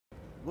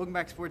Welcome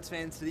back, sports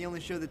fans, to the only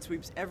show that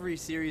sweeps every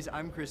series.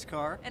 I'm Chris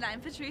Carr. And I'm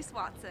Patrice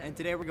Watson. And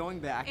today we're going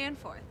back and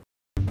forth.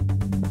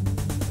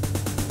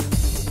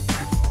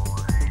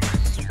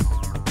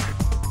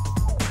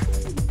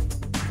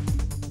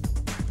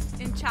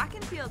 In track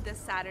and field this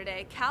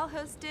Saturday, Cal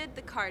hosted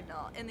the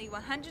Cardinal in the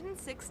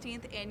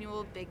 116th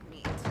annual Big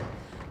Meet.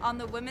 On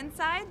the women's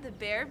side, the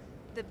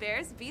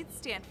Bears beat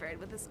Stanford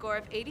with a score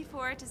of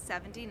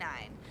 84-79.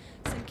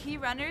 Some key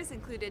runners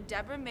included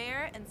Deborah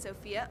Mayer and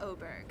Sophia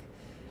Oberg.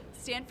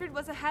 Stanford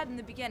was ahead in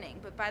the beginning,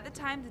 but by the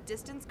time the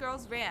distance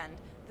girls ran,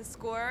 the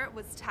score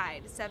was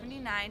tied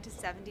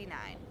 79-79.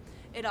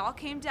 It all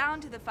came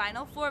down to the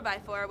final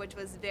 4x4, which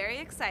was very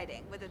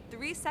exciting, with a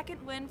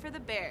 3-second win for the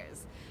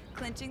Bears,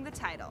 clinching the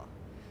title.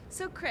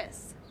 So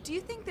Chris, do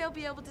you think they'll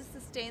be able to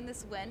sustain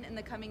this win in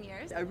the coming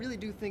years? I really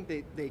do think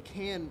they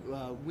can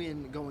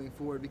win going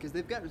forward because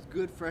they've got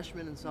good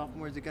freshmen and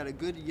sophomores. They've got a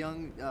good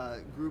young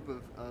group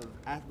of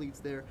athletes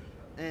there.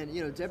 And,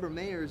 Deborah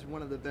Mayer is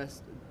one of the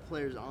best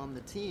players on the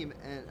team.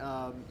 And,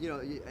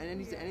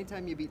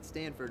 anytime you beat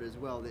Stanford as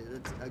well,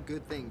 that's a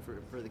good thing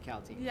for the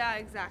Cal team. Yeah,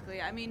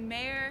 exactly. I mean,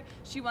 Mayer,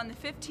 she won the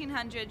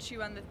 1500, she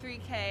won the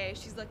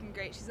 3K. She's looking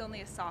great. She's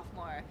only a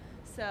sophomore.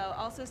 So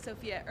also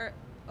Sophia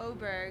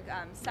Oberg,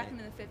 second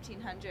in the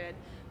 1500.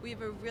 We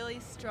have a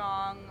really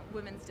strong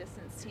women's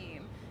distance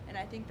team, and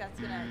I think that's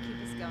going to keep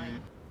us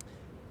going.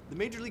 The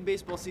Major League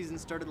Baseball season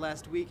started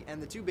last week,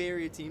 and the two Bay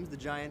Area teams, the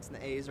Giants and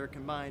the A's, are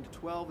combined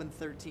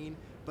 12-13,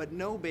 but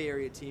no Bay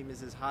Area team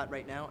is as hot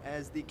right now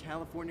as the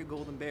California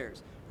Golden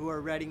Bears, who are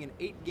riding an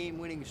 8-game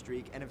winning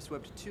streak and have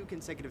swept 2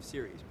 consecutive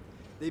series.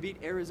 They beat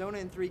Arizona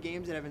in 3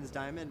 games at Evans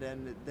Diamond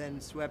and then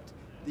swept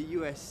the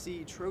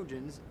USC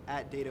Trojans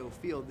at Dedeaux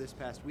Field this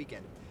past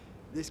weekend.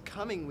 This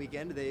coming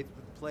weekend, they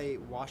play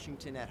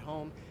Washington at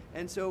home,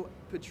 and so,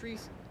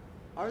 Patrice,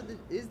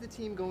 is the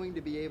team going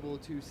to be able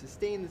to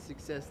sustain the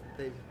success that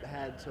they've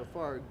had so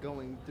far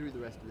going through the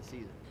rest of the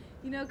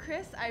season?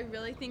 Chris, I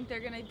really think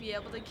they're going to be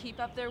able to keep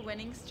up their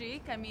winning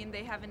streak. I mean,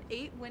 they have an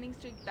 8-winning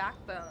streak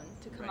backbone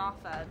to come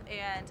off of.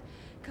 And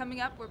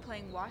coming up, we're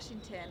playing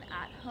Washington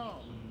at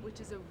home, which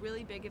is a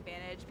really big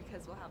advantage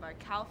because we'll have our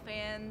Cal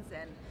fans,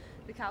 and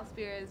the Cal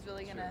Spirit is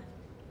really going to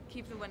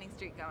keep the winning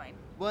streak going.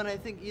 Well, and I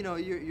think,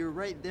 you're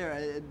right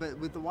there. But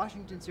with the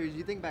Washington series,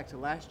 you think back to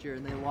last year,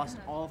 and they lost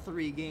all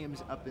 3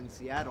 games up in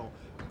Seattle.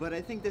 But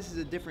I think this is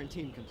a different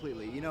team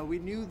completely. We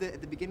knew that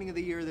at the beginning of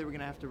the year they were going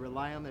to have to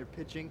rely on their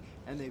pitching,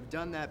 and they've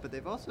done that. But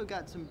they've also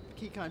got some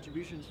key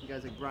contributions from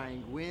guys like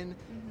Brian Gwynn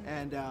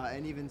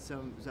and even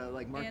some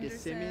like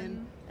Marcus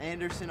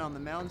Anderson on the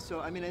mound. So,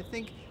 I mean, I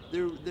think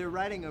they're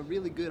riding a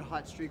really good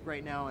hot streak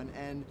right now,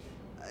 and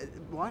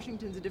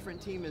Washington's a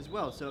different team as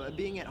well, so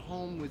being at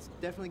home was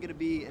definitely going to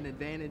be an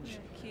advantage,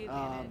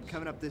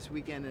 coming up this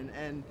weekend,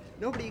 and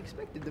nobody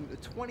expected them.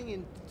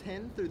 20-10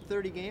 through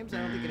 30 games, I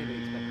don't think anybody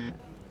expected that.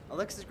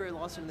 Alexis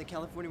Gray-Lawson and the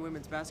California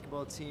women's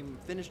basketball team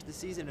finished the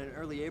season in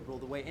early April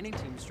the way any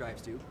team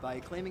strives to, by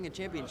claiming a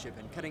championship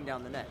and cutting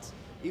down the nets,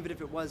 even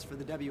if it was for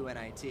the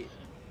WNIT.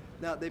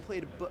 Now, they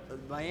played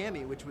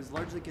Miami, which was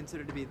largely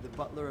considered to be the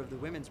butler of the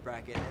women's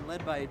bracket, and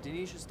led by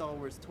Denisha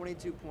Stallworth's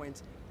 22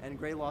 points and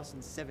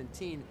Gray-Lawson's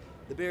 17,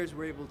 the Bears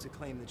were able to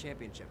claim the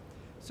championship.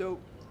 So,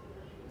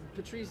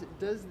 Patrice,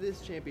 does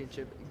this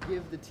championship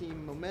give the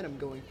team momentum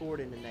going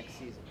forward into next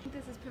season? I think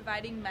this is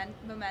providing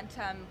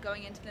momentum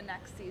going into the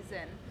next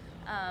season.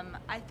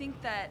 I think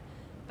that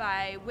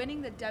by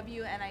winning the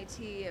WNIT,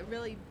 it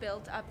really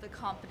built up the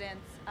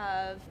confidence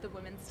of the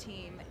women's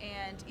team.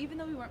 And even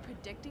though we weren't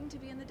predicting to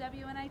be in the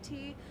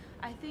WNIT,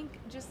 I think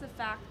just the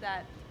fact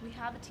that we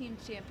have a team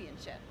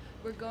championship,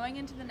 we're going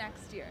into the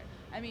next year.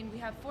 I mean, we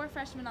have 4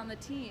 freshmen on the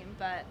team,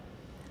 but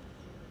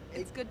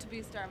it's good to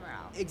boost our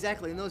morale.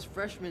 Exactly, and those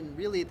freshmen,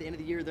 really at the end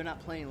of the year, they're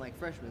not playing like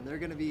freshmen. They're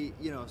going to be,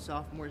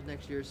 sophomores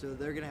next year, so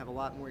they're going to have a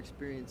lot more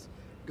experience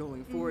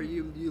going forward.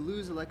 You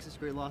lose Alexis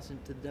Gray-Lawson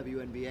to the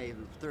WNBA,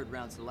 the 3rd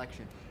round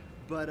selection.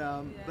 But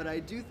I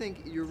do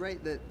think you're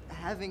right that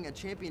having a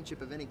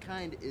championship of any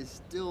kind is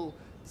still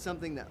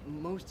something that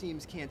most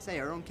teams can't say.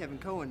 Our own Kevin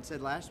Cohen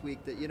said last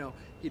week that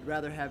he'd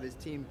rather have his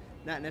team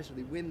not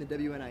necessarily win the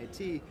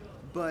WNIT,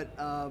 but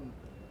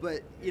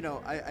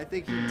I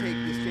think he'd take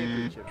this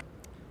championship.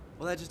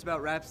 Well, that just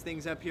about wraps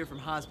things up here from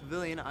Haas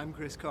Pavilion. I'm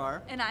Chris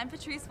Carr. And I'm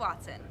Patrice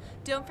Watson.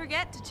 Don't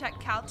forget to check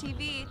Cal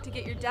TV to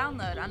get your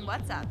download on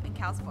WhatsApp and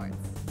Cal Sports.